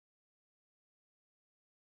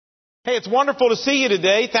Hey, it's wonderful to see you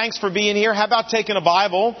today. Thanks for being here. How about taking a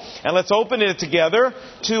Bible and let's open it together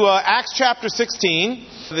to Acts chapter 16.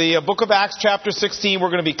 The book of Acts chapter 16. We're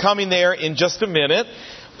going to be coming there in just a minute.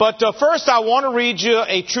 But first I want to read you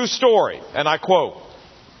a true story, and I quote.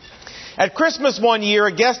 At Christmas one year,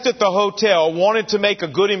 a guest at the hotel wanted to make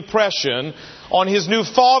a good impression on his new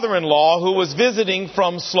father-in-law who was visiting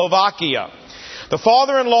from Slovakia. The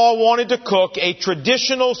father-in-law wanted to cook a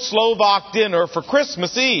traditional Slovak dinner for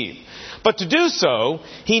Christmas Eve. But to do so,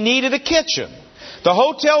 he needed a kitchen. The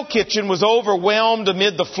hotel kitchen was overwhelmed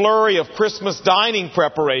amid the flurry of Christmas dining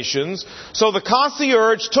preparations, so the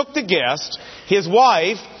concierge took the guest, his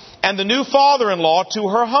wife, and the new father-in-law to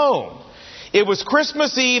her home. It was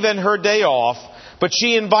Christmas Eve and her day off, but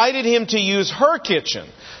she invited him to use her kitchen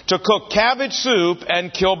to cook cabbage soup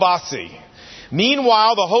and kielbasi.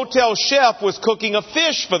 Meanwhile, the hotel chef was cooking a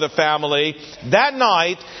fish for the family. That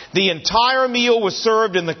night, the entire meal was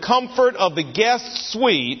served in the comfort of the guest's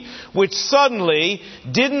suite, which suddenly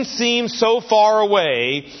didn't seem so far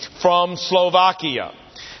away from Slovakia.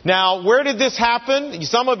 Now, where did this happen?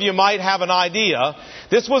 Some of you might have an idea.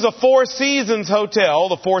 This was a Four Seasons hotel,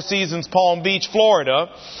 the Four Seasons Palm Beach, Florida.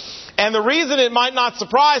 And the reason it might not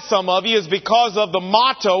surprise some of you is because of the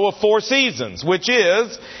motto of Four Seasons, which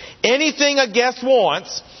is, anything a guest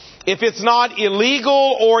wants, if it's not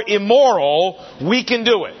illegal or immoral, we can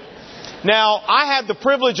do it. Now, I had the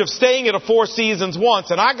privilege of staying at a Four Seasons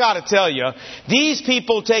once, and I got to tell you, these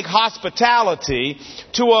people take hospitality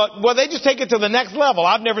to they just take it to the next level.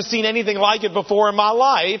 I've never seen anything like it before in my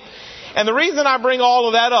life. And the reason I bring all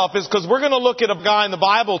of that up is because we're going to look at a guy in the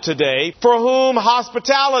Bible today for whom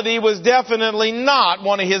hospitality was definitely not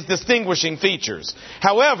one of his distinguishing features.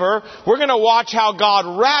 However, we're going to watch how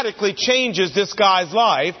God radically changes this guy's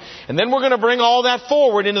life, and then we're going to bring all that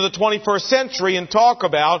forward into the 21st century and talk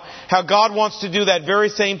about how God wants to do that very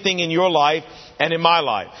same thing in your life and in my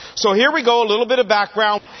life. So here we go, a little bit of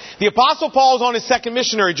background. The Apostle Paul is on his second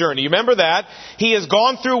missionary journey. You remember that? He has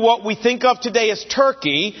gone through what we think of today as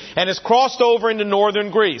Turkey and has crossed over into northern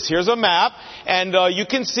Greece. Here's a map, and you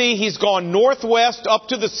can see he's gone northwest up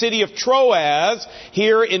to the city of Troas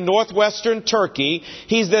here in northwestern Turkey.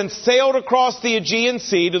 He's then sailed across the Aegean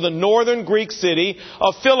Sea to the northern Greek city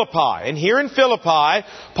of Philippi. And here in Philippi,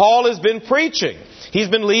 Paul has been preaching. He's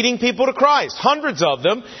been leading people to Christ, hundreds of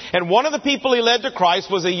them. And one of the people he led to Christ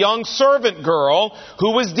was a young servant girl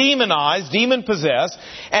who was demonized, demon-possessed.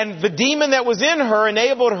 And the demon that was in her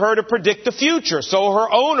enabled her to predict the future. So her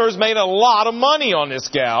owners made a lot of money on this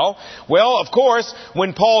gal. Well, of course,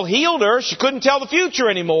 when Paul healed her, she couldn't tell the future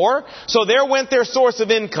anymore. So there went their source of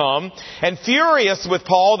income. And furious with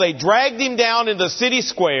Paul, they dragged him down into the city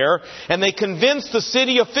square. And they convinced the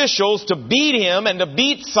city officials to beat him and to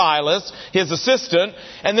beat Silas, his assistant,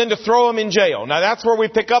 and then to throw him in jail. Now that's where we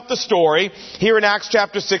pick up the story here in Acts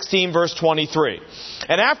chapter 16 verse 23.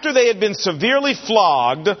 And after they had been severely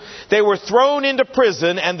flogged, they were thrown into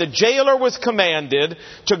prison, and the jailer was commanded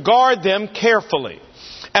to guard them carefully.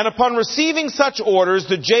 And upon receiving such orders,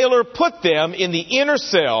 the jailer put them in the inner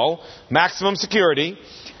cell, maximum security,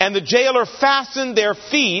 and the jailer fastened their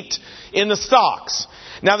feet in the stocks.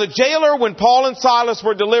 Now the jailer, when Paul and Silas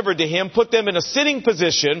were delivered to him, put them in a sitting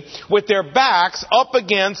position with their backs up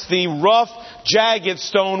against the rough, jagged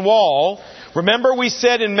stone wall. Remember, we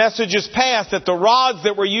said in messages past that the rods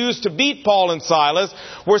that were used to beat Paul and Silas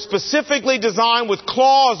were specifically designed with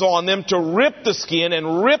claws on them to rip the skin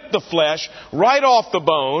and rip the flesh right off the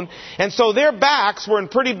bone. And so their backs were in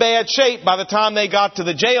pretty bad shape by the time they got to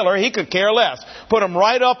the jailer. He could care less. Put them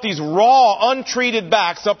right up, these raw, untreated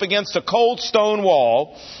backs up against a cold stone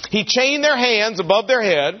wall. He chained their hands above their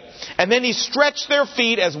head, and then he stretched their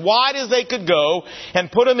feet as wide as they could go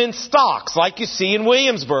and put them in stocks like you see in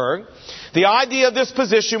Williamsburg. The idea of this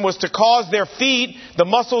position was to cause their feet, the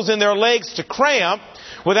muscles in their legs, to cramp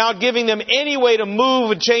without giving them any way to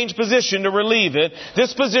move and change position to relieve it.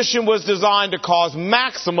 This position was designed to cause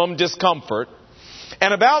maximum discomfort.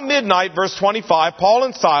 And about midnight, verse 25, Paul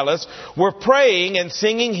and Silas were praying and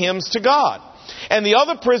singing hymns to God. And the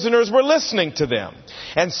other prisoners were listening to them.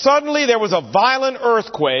 And suddenly there was a violent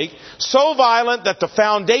earthquake, so violent that the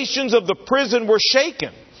foundations of the prison were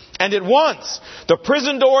shaken. And at once, the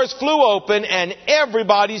prison doors flew open and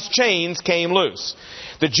everybody's chains came loose.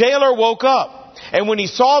 The jailer woke up, and when he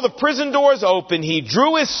saw the prison doors open, he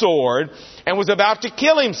drew his sword and was about to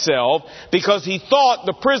kill himself because he thought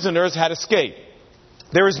the prisoners had escaped.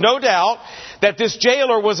 There is no doubt that this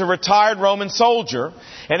jailer was a retired Roman soldier,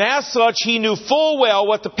 and as such, he knew full well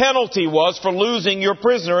what the penalty was for losing your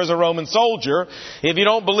prisoner as a Roman soldier. If you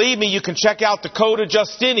don't believe me, you can check out the Code of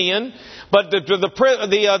Justinian, but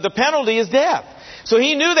the penalty is death. So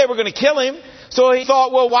he knew they were going to kill him. So he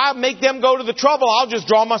thought, well, why make them go to the trouble? I'll just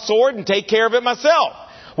draw my sword and take care of it myself.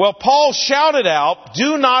 Well, Paul shouted out,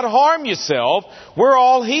 do not harm yourself. We're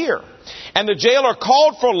all here. And the jailer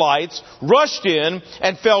called for lights, rushed in,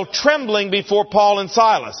 and fell trembling before Paul and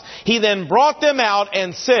Silas. He then brought them out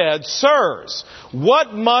and said, sirs,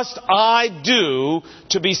 what must I do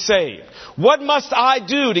to be saved? What must I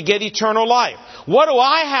do to get eternal life? What do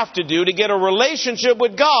I have to do to get a relationship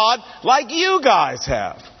with God like you guys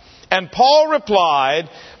have? And Paul replied,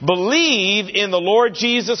 believe in the Lord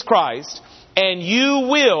Jesus Christ, and you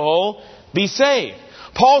will be saved.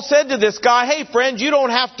 Paul said to this guy, hey friend, you don't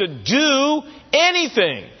have to do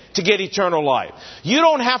anything to get eternal life. You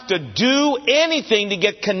don't have to do anything to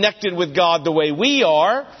get connected with God the way we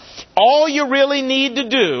are. All you really need to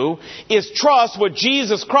do is trust what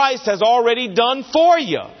Jesus Christ has already done for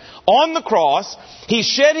you. On the cross, He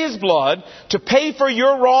shed His blood to pay for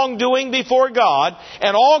your wrongdoing before God,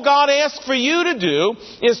 and all God asks for you to do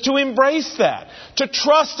is to embrace that, to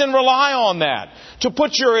trust and rely on that, to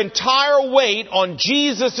put your entire weight on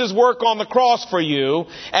Jesus' work on the cross for you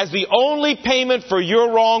as the only payment for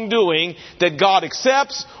your wrongdoing that God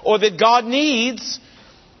accepts or that God needs.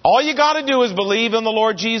 All you got to do is believe in the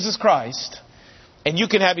Lord Jesus Christ, and you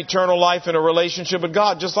can have eternal life in a relationship with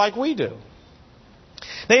God just like we do.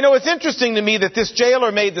 Now, you know, it's interesting to me that this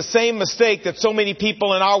jailer made the same mistake that so many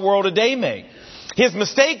people in our world today make. His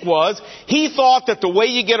mistake was, he thought that the way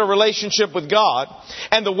you get a relationship with God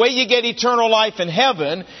and the way you get eternal life in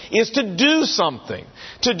heaven is to do something,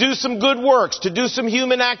 to do some good works, to do some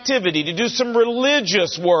human activity, to do some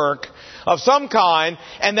religious work of some kind,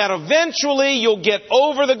 and that eventually you'll get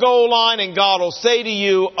over the goal line and God will say to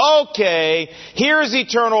you, okay, here's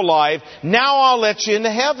eternal life, now I'll let you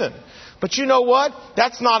into heaven. But you know what?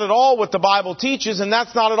 That's not at all what the Bible teaches, and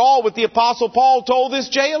that's not at all what the Apostle Paul told this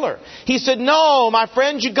jailer. He said, no, my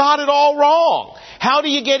friend, you got it all wrong. How do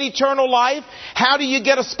you get eternal life? How do you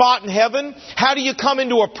get a spot in heaven? How do you come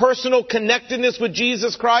into a personal connectedness with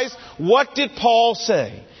Jesus Christ? What did Paul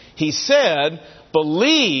say? He said,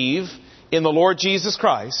 believe in the Lord Jesus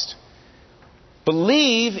Christ.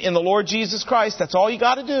 Believe in the Lord Jesus Christ. That's all you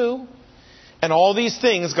got to do. And all these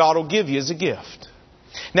things God will give you as a gift.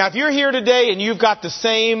 Now, if you're here today and you've got the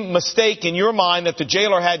same mistake in your mind that the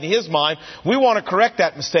jailer had in his mind, we want to correct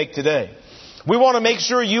that mistake today. We want to make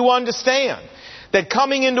sure you understand that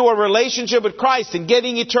coming into a relationship with Christ and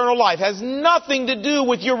getting eternal life has nothing to do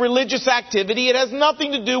with your religious activity. It has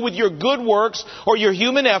nothing to do with your good works or your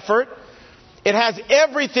human effort. It has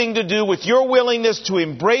everything to do with your willingness to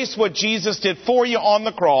embrace what Jesus did for you on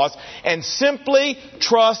the cross and simply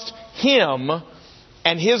trust Him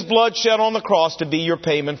and His blood shed on the cross to be your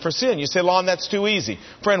payment for sin. You say, Lon, that's too easy.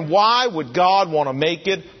 Friend, why would God want to make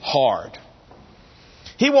it hard?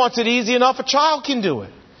 He wants it easy enough a child can do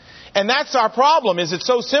it. And that's our problem, is it's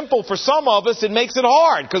so simple for some of us, it makes it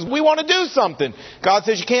hard because we want to do something. God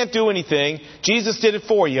says you can't do anything. Jesus did it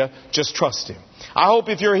for you. Just trust Him. I hope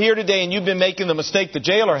if you're here today and you've been making the mistake the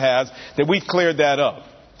jailer has, that we've cleared that up.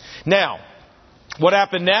 Now, what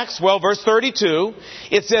happened next? Well, verse 32,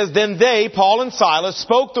 it says, then they, Paul and Silas,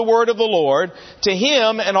 spoke the word of the Lord to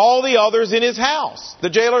him and all the others in his house, the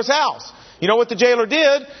jailer's house. You know what the jailer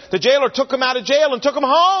did? The jailer took him out of jail and took him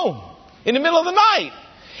home in the middle of the night.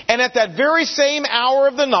 And at that very same hour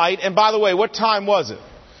of the night, and by the way, what time was it?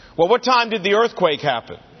 Well, what time did the earthquake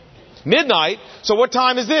happen? Midnight. So what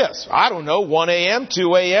time is this? I don't know, 1 a.m.,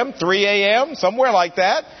 2 a.m., 3 a.m., somewhere like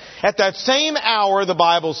that. At that same hour, the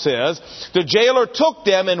Bible says, the jailer took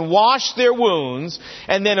them and washed their wounds,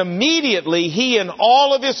 and then immediately he and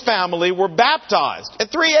all of his family were baptized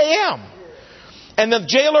at 3 a.m. And the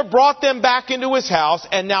jailer brought them back into his house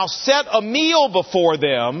and now set a meal before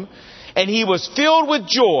them, and he was filled with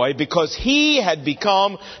joy because he had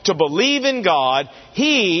become to believe in God,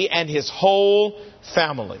 he and his whole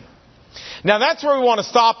family. Now that's where we want to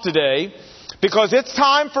stop today, because it's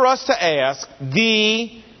time for us to ask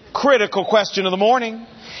the critical question of the morning.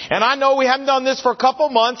 And I know we haven't done this for a couple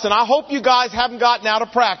months, and I hope you guys haven't gotten out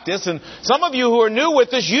of practice. And some of you who are new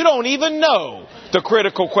with us, you don't even know the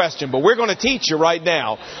critical question, but we're going to teach you right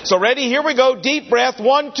now. So ready? Here we go. Deep breath.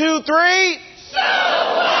 1, 2, 3. So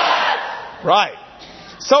what? Right.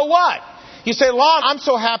 So what? You say, Lon, I'm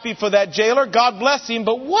so happy for that jailer. God bless him.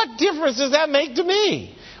 But what difference does that make to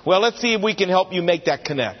me? Well, let's see if we can help you make that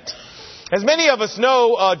connect. As many of us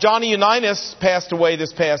know, Johnny Unitas passed away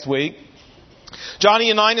this past week. Johnny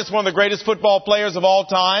Unitas, one of the greatest football players of all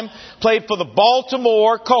time, played for the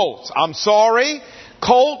Baltimore Colts. I'm sorry,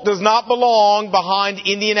 Colt does not belong behind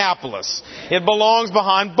Indianapolis. It belongs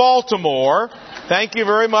behind Baltimore. Thank you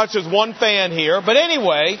very much. There's one fan here. But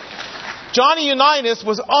anyway, Johnny Unitas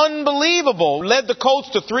was unbelievable. Led the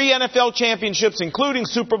Colts to 3 NFL championships, including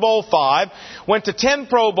Super Bowl V. Went to 10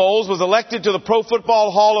 Pro Bowls. Was elected to the Pro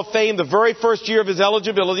Football Hall of Fame the very first year of his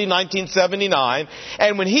eligibility, 1979.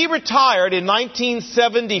 And when he retired in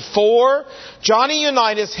 1974, Johnny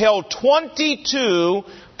Unitas held 22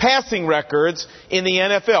 passing records in the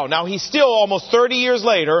NFL. Now, he still, almost 30 years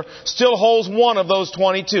later, still holds one of those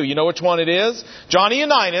 22. You know which one it is? Johnny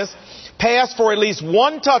Unitas passed for at least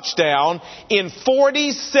one touchdown in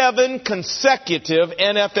 47 consecutive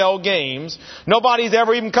NFL games. Nobody's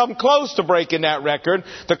ever even come close to breaking that record.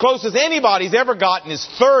 The closest anybody's ever gotten is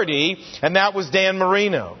 30, and that was Dan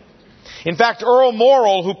Marino. In fact, Earl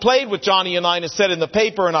Morrall, who played with Johnny Unitas, said in the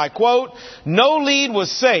paper, and I quote, "No lead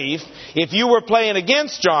was safe if you were playing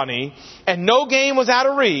against Johnny, and no game was out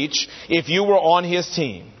of reach if you were on his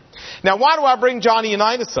team." Now, why do I bring Johnny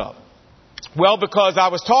Unitas up? Well, because I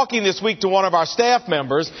was talking this week to one of our staff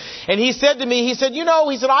members, and he said to me,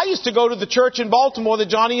 I used to go to the church in Baltimore that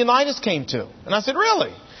Johnny Unitas came to. And I said,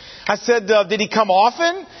 really? I said, did he come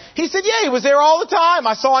often? He said, yeah, he was there all the time.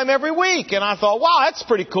 I saw him every week. And I thought, wow, that's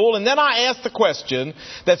pretty cool. And then I asked the question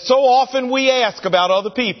that so often we ask about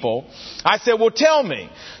other people. I said, well, tell me,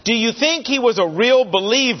 do you think he was a real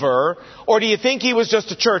believer, or do you think he was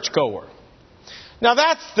just a churchgoer? Now,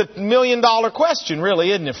 that's the million-dollar question,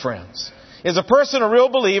 really, isn't it, friends? Is a person a real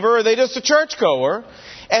believer, or are they just a churchgoer?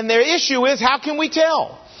 And their issue is, how can we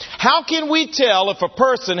tell? How can we tell if a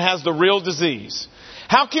person has the real disease?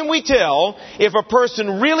 How can we tell if a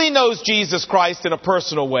person really knows Jesus Christ in a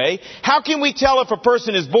personal way? How can we tell if a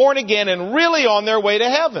person is born again and really on their way to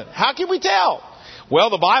heaven? How can we tell? Well,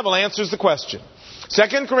 the Bible answers the question.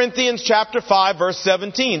 2 Corinthians chapter 5, verse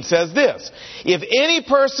 17 says this: if any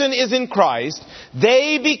person is in Christ,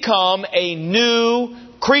 they become a new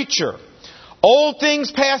creature. Old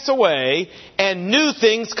things pass away and new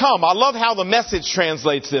things come. I love how the Message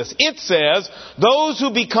translates this. It says, those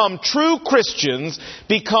who become true Christians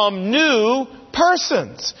become new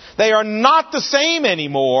persons. They are not the same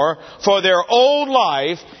anymore, for their old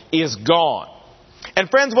life is gone. And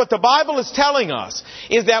friends, what the Bible is telling us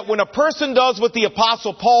is that when a person does what the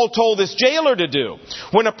Apostle Paul told this jailer to do,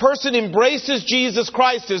 when a person embraces Jesus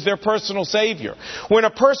Christ as their personal Savior, when a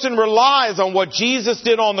person relies on what Jesus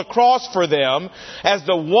did on the cross for them as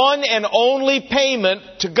the one and only payment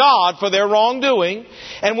to God for their wrongdoing,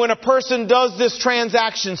 and when a person does this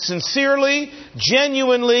transaction sincerely,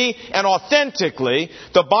 genuinely, and authentically,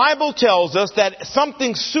 the Bible tells us that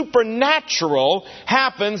something supernatural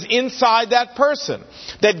happens inside that person.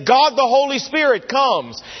 That God the Holy Spirit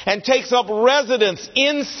comes and takes up residence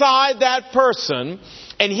inside that person,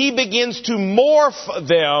 and He begins to morph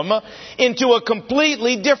them into a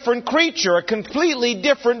completely different creature, a completely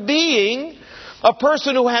different being. A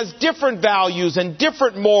person who has different values and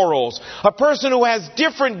different morals. A person who has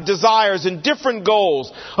different desires and different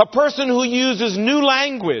goals. A person who uses new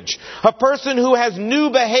language. A person who has new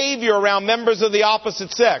behavior around members of the opposite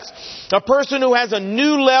sex. A person who has a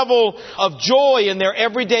new level of joy in their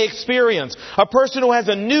everyday experience. A person who has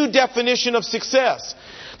a new definition of success.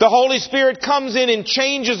 The Holy Spirit comes in and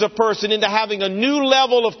changes a person into having a new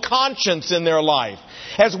level of conscience in their life,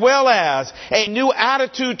 as well as a new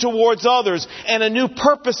attitude towards others and a new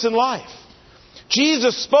purpose in life.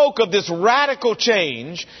 Jesus spoke of this radical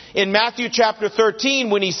change in Matthew chapter 13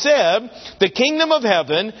 when He said, the kingdom of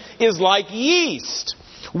heaven is like yeast,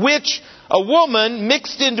 which a woman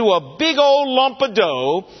mixed into a big old lump of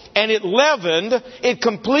dough, and it leavened. It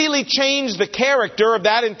completely changed the character of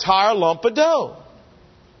that entire lump of dough.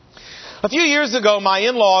 A few years ago, my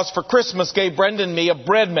in-laws for Christmas gave Brenda and me a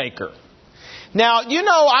bread maker. Now,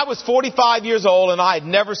 I was 45 years old and I had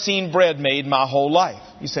never seen bread made my whole life.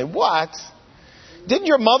 You say, what? Didn't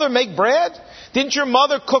your mother make bread? Didn't your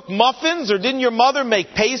mother cook muffins? Or didn't your mother make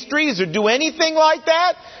pastries or do anything like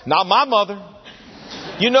that? Not my mother.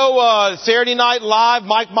 Saturday Night Live,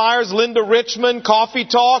 Mike Myers, Linda Richmond, Coffee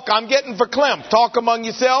Talk. I'm getting verklempt. Talk among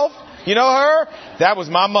yourself. You know her? That was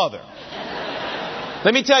my mother.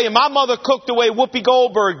 Let me tell you, my mother cooked the way Whoopi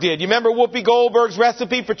Goldberg did. You remember Whoopi Goldberg's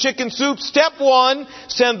recipe for chicken soup? Step 1,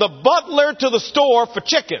 send the butler to the store for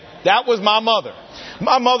chicken. That was my mother.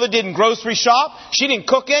 My mother didn't grocery shop. She didn't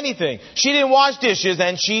cook anything. She didn't wash dishes,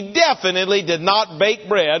 and she definitely did not bake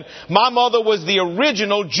bread. My mother was the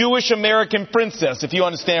original Jewish American princess, if you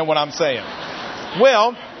understand what I'm saying.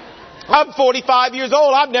 Well, I'm 45 years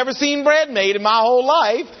old. I've never seen bread made in my whole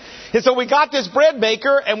life. And so we got this bread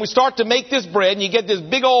maker, and we start to make this bread, and you get this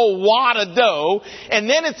big old wad of dough, and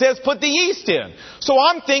then it says put the yeast in. So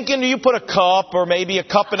I'm thinking, do you put a cup or maybe a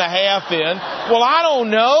cup and a half in? Well, I don't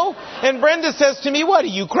know. And Brenda says to me, what, are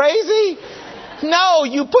you crazy? No,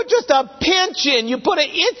 you put just a pinch in. You put an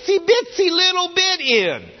itsy bitsy little bit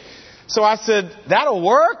in. So I said, that'll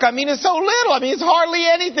work? I mean, it's so little. I mean, it's hardly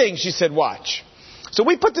anything. She said, watch. So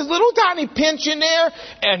we put this little tiny pinch in there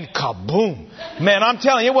and kaboom. Man, I'm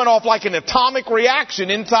telling you, it went off like an atomic reaction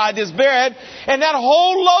inside this bread. And that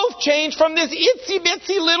whole loaf changed from this itsy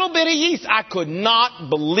bitsy little bit of yeast. I could not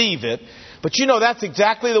believe it. But you know, that's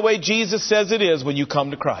exactly the way Jesus says it is when you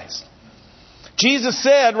come to Christ. Jesus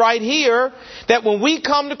said right here that when we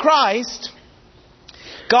come to Christ,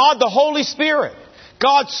 God the Holy Spirit,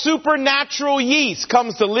 God's supernatural yeast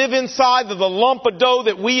comes to live inside of the lump of dough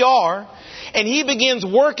that we are. And He begins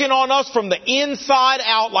working on us from the inside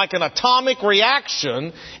out like an atomic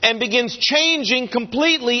reaction and begins changing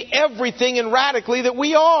completely everything and radically that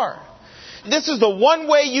we are. This is the one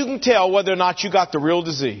way you can tell whether or not you got the real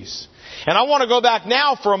disease. And I want to go back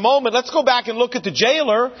now for a moment. Let's go back and look at the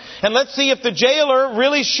jailer, and let's see if the jailer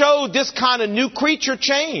really showed this kind of new creature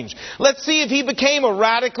change. Let's see if he became a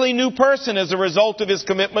radically new person as a result of his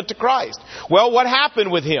commitment to Christ. Well, what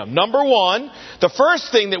happened with him? Number one, the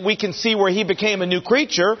first thing that we can see where he became a new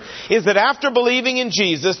creature is that after believing in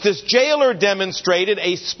Jesus, this jailer demonstrated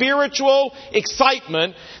a spiritual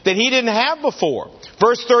excitement that he didn't have before.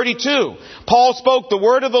 Verse 32, Paul spoke the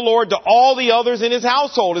word of the Lord to all the others in his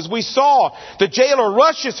household. As we saw, the jailer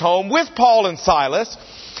rushes home with Paul and Silas.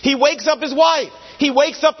 He wakes up his wife. He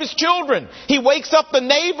wakes up his children. He wakes up the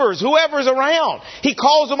neighbors, whoever's around. He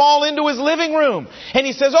calls them all into his living room. And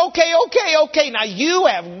he says, okay. Now you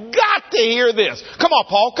have got to hear this. Come on,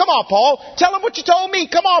 Paul. Tell him what you told me.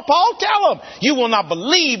 Come on, Paul. Tell him. You will not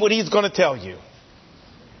believe what he's going to tell you.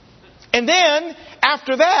 And then,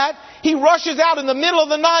 after that, he rushes out in the middle of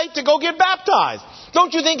the night to go get baptized.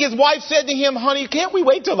 Don't you think his wife said to him, honey, can't we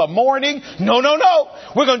wait till the morning? No.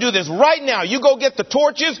 We're going to do this right now. You go get the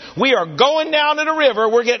torches. We are going down to the river.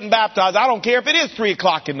 We're getting baptized. I don't care if it is 3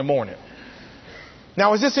 o'clock in the morning.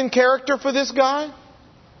 Now, is this in character for this guy?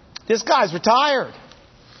 This guy's retired.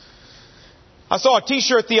 I saw a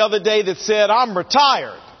t-shirt the other day that said, I'm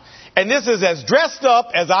retired. And this is as dressed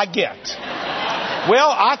up as I get. Well,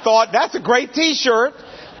 I thought that's a great t-shirt.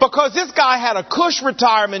 Because this guy had a cush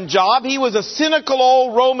retirement job. He was a cynical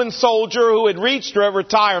old Roman soldier who had reached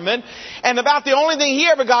retirement. And about the only thing he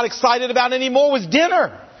ever got excited about anymore was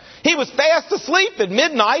dinner. He was fast asleep at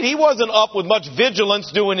midnight. He wasn't up with much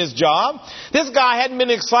vigilance doing his job. This guy hadn't been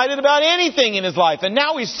excited about anything in his life. And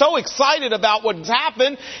now he's so excited about what's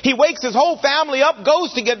happened. He wakes his whole family up,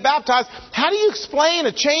 goes to get baptized. How do you explain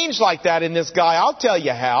a change like that in this guy? I'll tell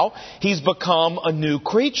you how. He's become a new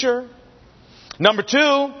creature. Number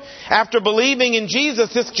two, after believing in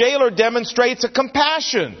Jesus, this jailer demonstrates a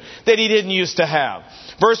compassion that he didn't used to have.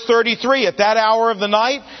 Verse 33, at that hour of the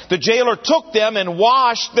night, the jailer took them and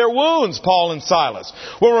washed their wounds, Paul and Silas.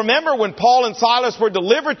 Well, remember when Paul and Silas were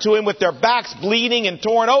delivered to him with their backs bleeding and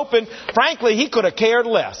torn open, frankly, he could have cared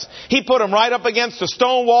less. He put them right up against a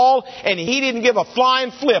stone wall, and he didn't give a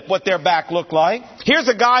flying flip what their back looked like. Here's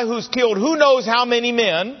a guy who's killed who knows how many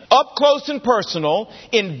men, up close and personal,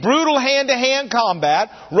 in brutal hand-to-hand combat.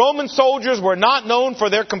 Roman soldiers were not known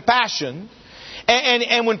for their compassion.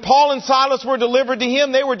 And when Paul and Silas were delivered to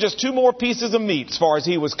him, they were just 2 more pieces of meat as far as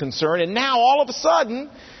he was concerned. And now, all of a sudden,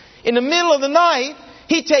 in the middle of the night,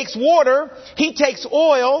 he takes water, he takes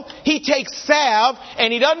oil, he takes salve,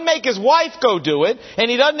 and he doesn't make his wife go do it,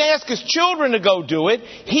 and he doesn't ask his children to go do it.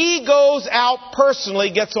 He goes out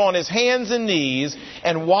personally, gets on his hands and knees,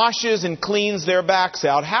 and washes and cleans their backs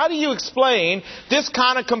out. How do you explain this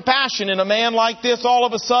kind of compassion in a man like this all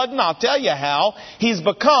of a sudden? I'll tell you how. He's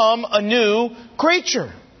become a new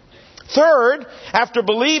creature. Third, after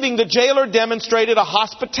believing, the jailer demonstrated a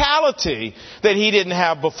hospitality that he didn't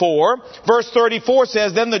have before. Verse 34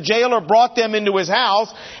 says, then the jailer brought them into his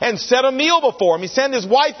house and set a meal before him. He sent his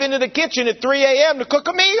wife into the kitchen at 3 a.m. to cook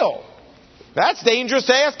a meal. That's dangerous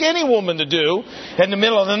to ask any woman to do in the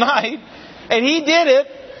middle of the night. And he did it.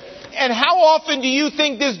 And how often do you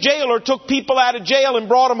think this jailer took people out of jail and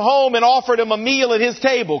brought them home and offered them a meal at his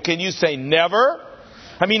table? Can you say never?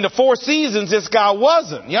 I mean, the 4 seasons this guy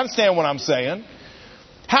wasn't. You understand what I'm saying?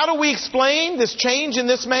 How do we explain this change in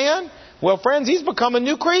this man? Well, friends, he's become a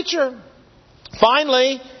new creature.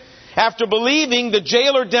 Finally, after believing, the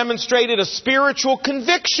jailer demonstrated a spiritual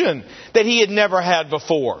conviction that he had never had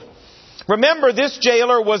before. Remember, this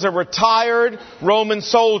jailer was a retired Roman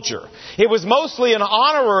soldier. It was mostly an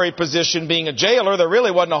honorary position being a jailer. There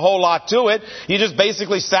really wasn't a whole lot to it. You just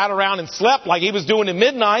basically sat around and slept like he was doing at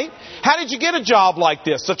midnight. How did you get a job like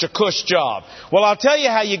this, such a cush job? Well, I'll tell you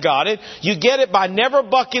how you got it. You get it by never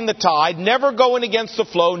bucking the tide, never going against the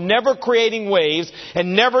flow, never creating waves,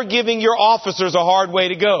 and never giving your officers a hard way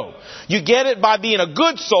to go. You get it by being a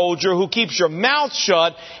good soldier who keeps your mouth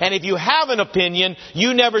shut, and if you have an opinion,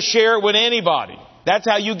 you never share it with anybody. That's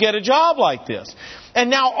how you get a job like this. And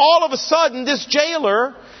now all of a sudden, this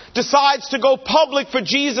jailer decides to go public for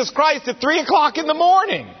Jesus Christ at 3 o'clock in the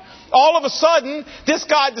morning. All of a sudden, this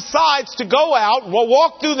guy decides to go out,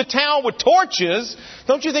 walk through the town with torches.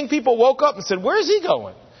 Don't you think people woke up and said, where's he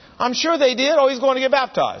going? I'm sure they did. Oh, he's going to get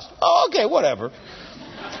baptized. Oh, okay, whatever.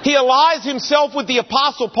 He allies himself with the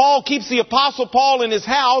Apostle Paul, keeps the Apostle Paul in his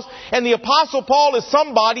house, and the Apostle Paul is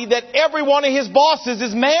somebody that every one of his bosses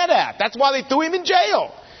is mad at. That's why they threw him in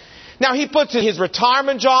jail. Now, he puts his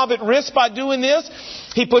retirement job at risk by doing this.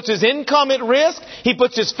 He puts his income at risk. He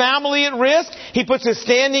puts his family at risk. He puts his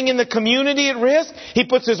standing in the community at risk. He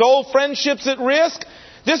puts his old friendships at risk.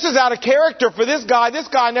 This is out of character for this guy. This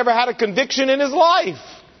guy never had a conviction in his life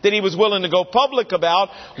that he was willing to go public about.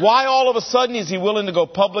 Why all of a sudden is he willing to go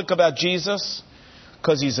public about Jesus?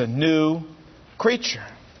 Because he's a new creature.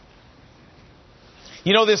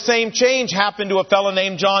 You know, this same change happened to a fellow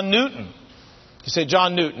named John Newton. You say,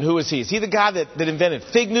 John Newton, who is he? Is he the guy that invented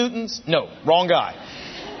fig Newtons? No, wrong guy.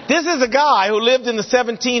 This is a guy who lived in the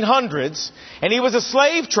 1700s, and he was a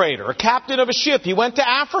slave trader, a captain of a ship. He went to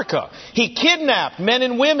Africa. He kidnapped men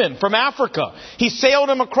and women from Africa. He sailed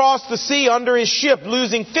them across the sea under his ship,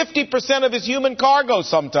 losing 50% of his human cargo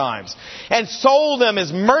sometimes, and sold them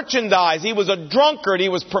as merchandise. He was a drunkard. He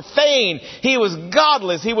was profane. He was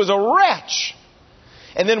godless. He was a wretch.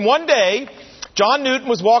 And then one day, John Newton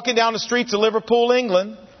was walking down the streets of Liverpool,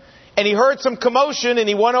 England, and he heard some commotion, and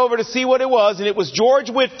he went over to see what it was, and it was George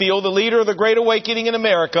Whitefield, the leader of the Great Awakening in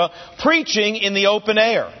America, preaching in the open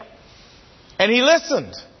air. And he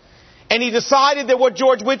listened, and he decided that what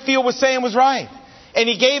George Whitefield was saying was right. And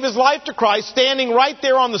he gave his life to Christ, standing right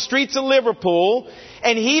there on the streets of Liverpool,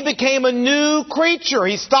 and he became a new creature.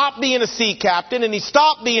 He stopped being a sea captain, and he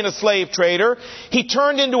stopped being a slave trader. He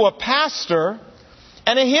turned into a pastor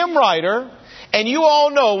and a hymn writer. And you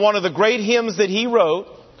all know one of the great hymns that he wrote.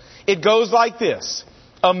 It goes like this.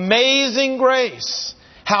 Amazing grace,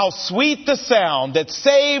 how sweet the sound that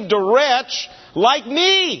saved a wretch like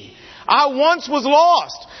me. I once was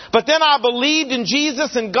lost, but then I believed in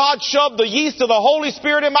Jesus, and God shoved the yeast of the Holy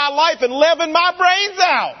Spirit in my life and leavened my brains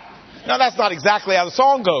out. Now, that's not exactly how the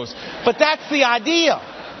song goes, but that's the idea.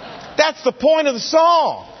 That's the point of the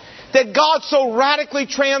song. That God so radically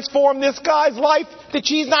transformed this guy's life that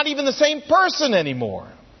he's not even the same person anymore.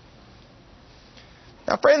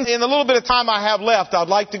 Now, friends, in the little bit of time I have left, I'd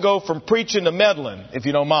like to go from preaching to meddling, if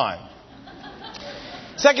you don't mind.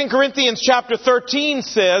 2 Corinthians chapter 13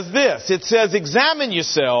 says this. It says, examine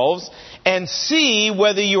yourselves and see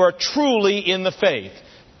whether you are truly in the faith.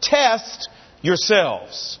 Test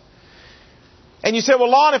yourselves. And you say, well,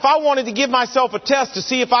 Lon, if I wanted to give myself a test to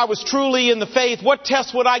see if I was truly in the faith, what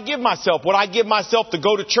test would I give myself? Would I give myself the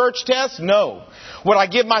go to church test? No. Would I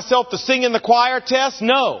give myself the sing in the choir test?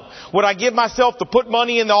 No. Would I give myself the put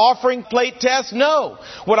money in the offering plate test? No.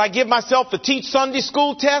 Would I give myself the teach Sunday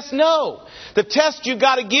school test? No. The test you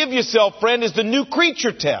got to give yourself, friend, is the new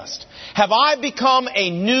creature test. Have I become a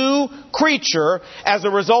new creature as a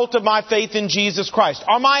result of my faith in Jesus Christ?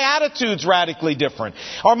 Are my attitudes radically different?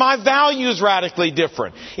 Are my values radically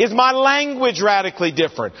different? Is my language radically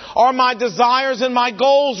different? Are my desires and my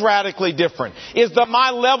goals radically different? Is my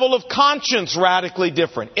level of conscience radically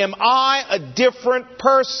different? Am I a different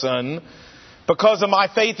person because of my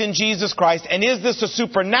faith in Jesus Christ? And is this a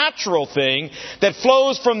supernatural thing that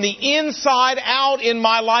flows from the inside out in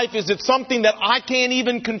my life? Is it something that I can't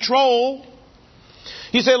even control?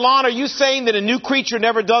 You say, Lon, are you saying that a new creature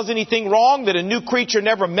never does anything wrong? That a new creature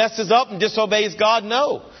never messes up and disobeys God?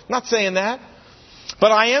 No, I'm not saying that.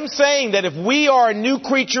 But I am saying that if we are a new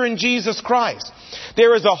creature in Jesus Christ,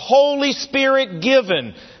 there is a Holy Spirit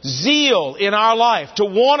given zeal in our life to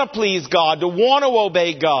want to please God, to want to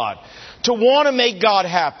obey God, to want to make God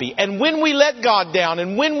happy. And when we let God down,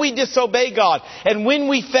 and when we disobey God, and when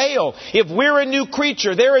we fail, if we're a new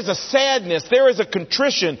creature, there is a sadness, there is a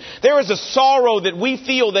contrition, there is a sorrow that we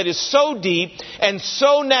feel that is so deep and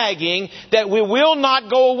so nagging that we will not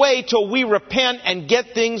go away till we repent and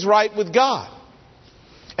get things right with God.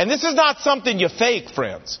 And this is not something you fake,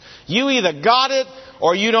 friends. You either got it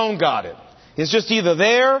or you don't got it. It's just either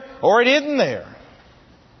there or it isn't there.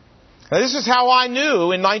 Now, this is how I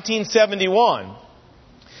knew in 1971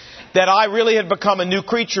 that I really had become a new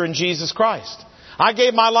creature in Jesus Christ. I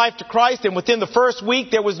gave my life to Christ, and within the first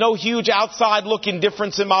week, there was no huge outside-looking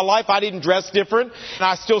difference in my life. I didn't dress different, and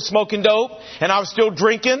I was still smoking dope, and I was still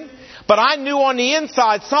drinking. But I knew on the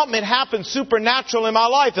inside something had happened supernatural in my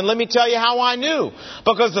life. And let me tell you how I knew.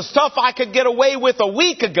 Because the stuff I could get away with a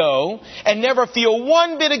week ago and never feel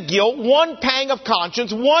one bit of guilt, one pang of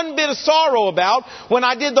conscience, one bit of sorrow about, when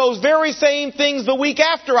I did those very same things the week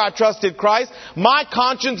after I trusted Christ, my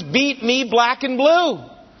conscience beat me black and blue.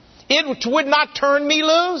 It would not turn me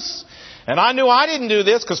loose. And I knew I didn't do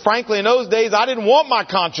this because frankly in those days I didn't want my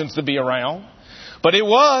conscience to be around. But it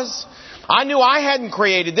was. I knew I hadn't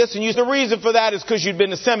created this, and the reason for that is because you'd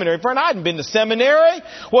been to seminary. Friend, I hadn't been to seminary.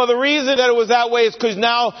 Well, the reason that it was that way is because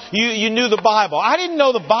now you knew the Bible. I didn't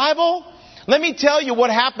know the Bible. Let me tell you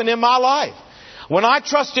what happened in my life. When I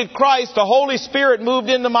trusted Christ, the Holy Spirit moved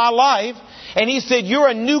into my life, and He said, you're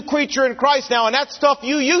a new creature in Christ now, and that stuff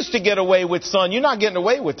you used to get away with, son, you're not getting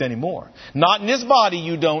away with anymore. Not in this body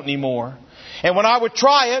you don't anymore. And when I would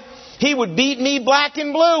try it, He would beat me black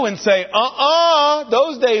and blue and say,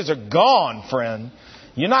 those days are gone, friend.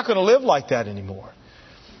 You're not going to live like that anymore.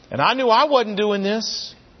 And I knew I wasn't doing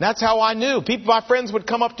this. That's how I knew. My friends would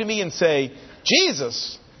come up to me and say,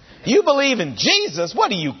 Jesus, you believe in Jesus?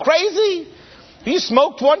 What are you, crazy? You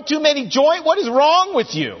smoked one too many joint? What is wrong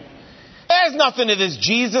with you? There's nothing to this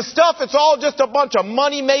Jesus stuff. It's all just a bunch of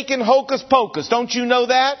money-making hocus pocus. Don't you know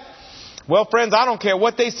that? Well, friends, I don't care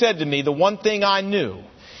what they said to me. The one thing I knew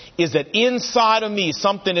is that inside of me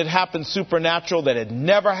something had happened supernatural that had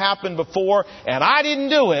never happened before, and I didn't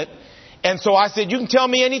do it. And so I said, you can tell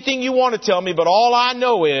me anything you want to tell me, but all I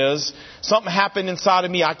know is something happened inside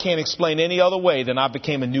of me I can't explain any other way than I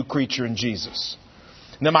became a new creature in Jesus.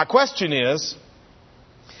 Now my question is,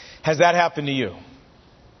 has that happened to you?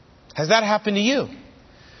 Has that happened to you?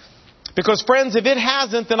 Because friends, if it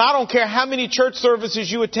hasn't, then I don't care how many church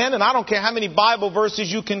services you attend and I don't care how many Bible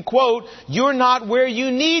verses you can quote, you're not where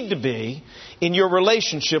you need to be in your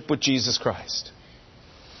relationship with Jesus Christ.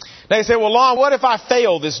 Now you say, well, Lon, what if I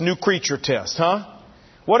fail this new creature test, huh?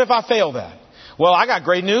 What if I fail that? Well, I got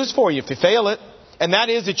great news for you if you fail it. And that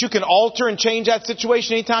is that you can alter and change that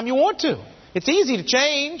situation anytime you want to. It's easy to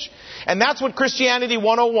change. And that's what Christianity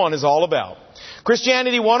 101 is all about.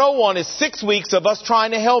 Christianity 101 is 6 weeks of us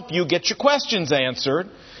trying to help you get your questions answered,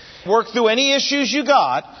 work through any issues you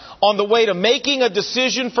got on the way to making a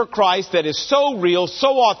decision for Christ that is so real,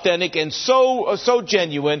 so authentic, and so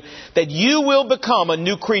genuine that you will become a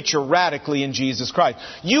new creature radically in Jesus Christ.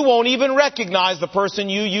 You won't even recognize the person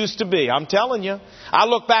you used to be. I'm telling you. I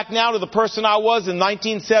look back now to the person I was in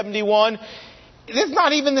 1971. It's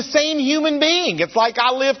not even the same human being. It's like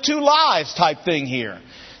I lived two lives type thing here.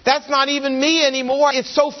 That's not even me anymore.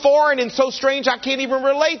 It's so foreign and so strange I can't even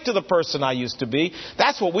relate to the person I used to be.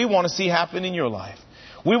 That's what we want to see happen in your life.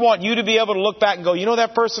 We want you to be able to look back and go, you know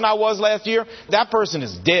that person I was last year? That person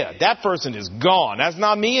is dead. That person is gone. That's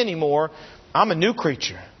not me anymore. I'm a new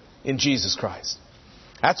creature in Jesus Christ.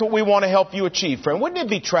 That's what we want to help you achieve, friend. Wouldn't it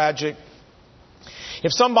be tragic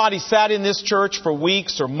if somebody sat in this church for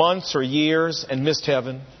weeks or months or years and missed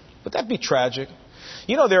heaven? Would that be tragic?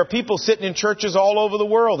 You know, there are people sitting in churches all over the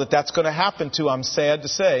world that's going to happen to, I'm sad to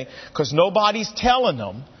say, because nobody's telling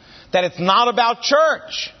them that it's not about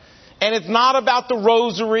church. And it's not about the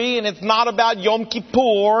rosary, and it's not about Yom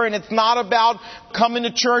Kippur, and it's not about coming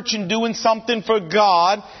to church and doing something for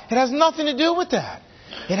God. It has nothing to do with that.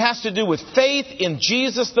 It has to do with faith in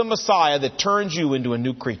Jesus the Messiah that turns you into a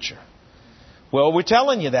new creature. Well, we're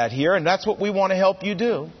telling you that here, and that's what we want to help you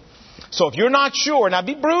do. So if you're not sure, now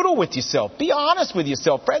be brutal with yourself. Be honest with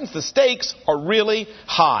yourself. Friends, the stakes are really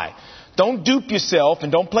high. Don't dupe yourself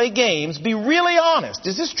and don't play games. Be really honest.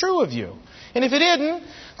 Is this true of you? And if it isn't,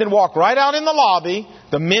 then walk right out in the lobby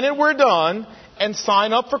the minute we're done and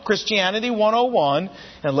sign up for Christianity 101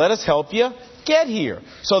 and let us help you get here.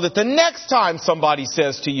 So that the next time somebody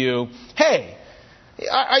says to you, hey,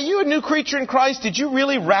 are you a new creature in Christ? Did you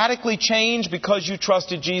really radically change because you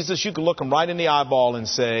trusted Jesus? You can look them right in the eyeball and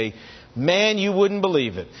say, man, you wouldn't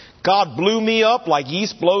believe it. God blew me up like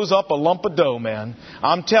yeast blows up a lump of dough, man.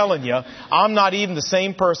 I'm telling you, I'm not even the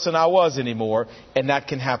same person I was anymore, and that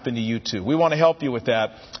can happen to you too. We want to help you with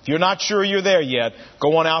that. If you're not sure you're there yet,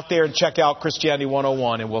 go on out there and check out Christianity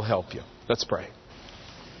 101 and we'll help you. Let's pray.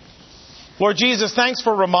 Lord Jesus, thanks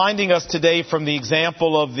for reminding us today from the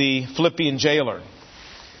example of the Philippian jailer,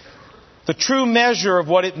 the true measure of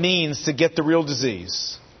what it means to get the real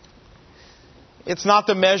disease. It's not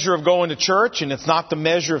the measure of going to church, and it's not the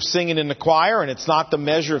measure of singing in the choir, and it's not the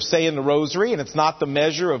measure of saying the rosary, and it's not the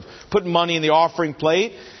measure of putting money in the offering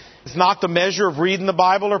plate. It's not the measure of reading the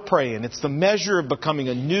Bible or praying. It's the measure of becoming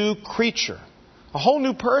a new creature, a whole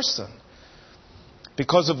new person.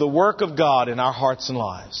 because of the work of God in our hearts and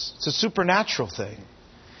lives. It's a supernatural thing.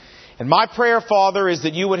 And my prayer, Father, is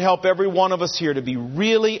that you would help every one of us here to be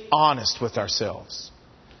really honest with ourselves.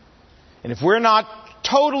 And if we're not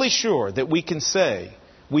totally sure that we can say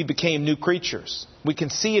we became new creatures, we can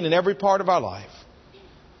see it in every part of our life,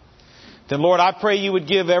 then Lord, I pray you would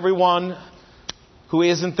give everyone who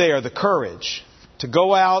isn't there the courage to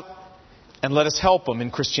go out and let us help them in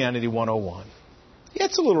Christianity 101. Yeah,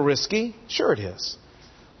 it's a little risky. Sure it is.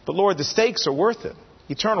 But Lord, the stakes are worth it.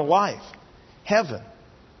 Eternal life, heaven,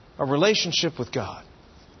 a relationship with God.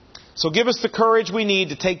 So give us the courage we need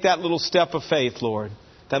to take that little step of faith, Lord,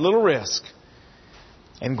 that little risk.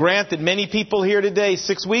 And grant that many people here today,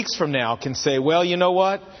 6 weeks from now, can say, well, you know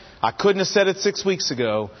what? I couldn't have said it 6 weeks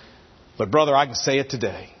ago, but brother, I can say it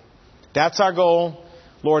today. That's our goal.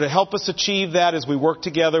 Lord, help us achieve that as we work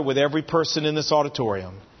together with every person in this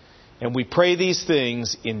auditorium. And we pray these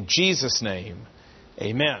things in Jesus' name.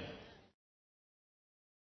 Amen.